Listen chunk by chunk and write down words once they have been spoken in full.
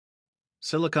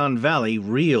Silicon Valley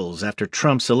Reels After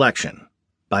Trump's Election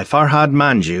by Farhad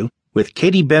Manjoo, with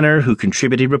Katie Benner, who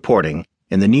contributed reporting.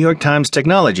 In the New York Times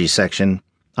Technology section,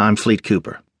 I'm Fleet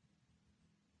Cooper.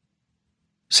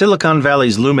 Silicon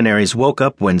Valley's luminaries woke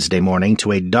up Wednesday morning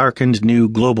to a darkened new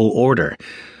global order,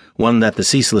 one that the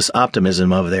ceaseless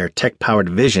optimism of their tech-powered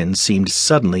vision seemed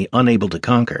suddenly unable to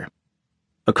conquer.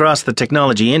 Across the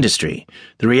technology industry,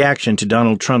 the reaction to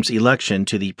Donald Trump's election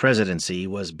to the presidency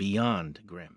was beyond grim.